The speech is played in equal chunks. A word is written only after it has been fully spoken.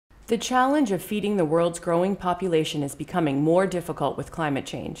The challenge of feeding the world's growing population is becoming more difficult with climate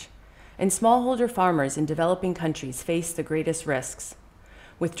change, and smallholder farmers in developing countries face the greatest risks,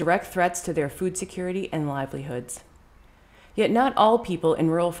 with direct threats to their food security and livelihoods. Yet not all people in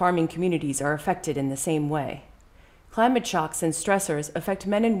rural farming communities are affected in the same way. Climate shocks and stressors affect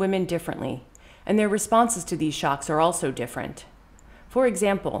men and women differently, and their responses to these shocks are also different. For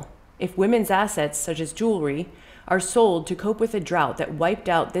example, if women's assets, such as jewelry, are sold to cope with a drought that wiped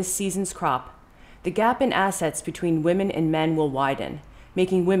out this season's crop, the gap in assets between women and men will widen,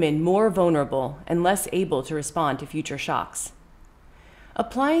 making women more vulnerable and less able to respond to future shocks.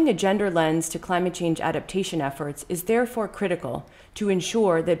 Applying a gender lens to climate change adaptation efforts is therefore critical to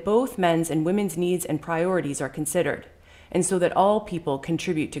ensure that both men's and women's needs and priorities are considered, and so that all people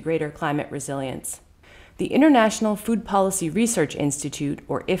contribute to greater climate resilience. The International Food Policy Research Institute,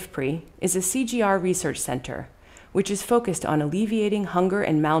 or IFPRI, is a CGR research center, which is focused on alleviating hunger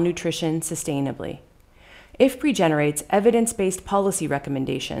and malnutrition sustainably. IFPRI generates evidence-based policy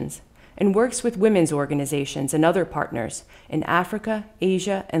recommendations and works with women's organizations and other partners in Africa,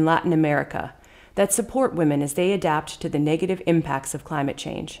 Asia, and Latin America that support women as they adapt to the negative impacts of climate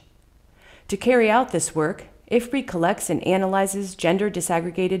change. To carry out this work, IFPRI collects and analyzes gender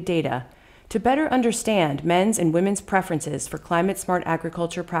disaggregated data to better understand men's and women's preferences for climate-smart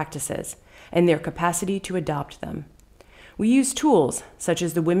agriculture practices and their capacity to adopt them. We use tools such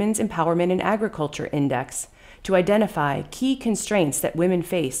as the Women's Empowerment in Agriculture Index to identify key constraints that women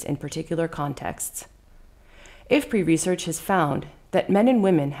face in particular contexts. IFPRI research has found that men and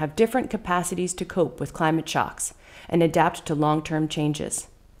women have different capacities to cope with climate shocks and adapt to long-term changes.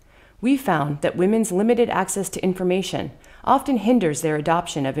 We found that women's limited access to information often hinders their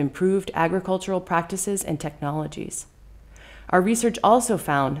adoption of improved agricultural practices and technologies. Our research also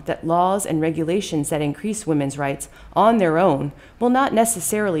found that laws and regulations that increase women's rights on their own will not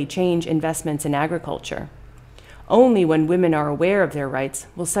necessarily change investments in agriculture. Only when women are aware of their rights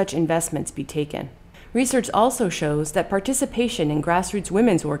will such investments be taken. Research also shows that participation in grassroots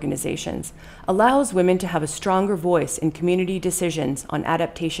women's organizations allows women to have a stronger voice in community decisions on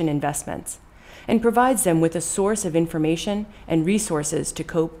adaptation investments, and provides them with a source of information and resources to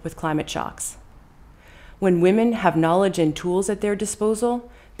cope with climate shocks. When women have knowledge and tools at their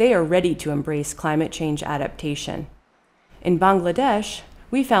disposal, they are ready to embrace climate change adaptation. In Bangladesh,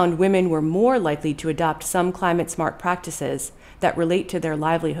 we found women were more likely to adopt some climate-smart practices that relate to their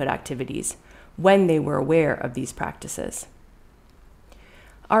livelihood activities when they were aware of these practices.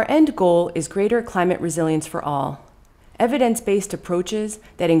 Our end goal is greater climate resilience for all. Evidence-based approaches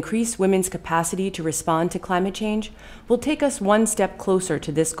that increase women's capacity to respond to climate change will take us one step closer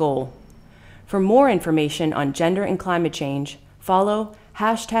to this goal. For more information on gender and climate change, follow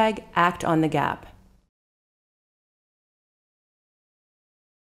 #ActOnTheGap.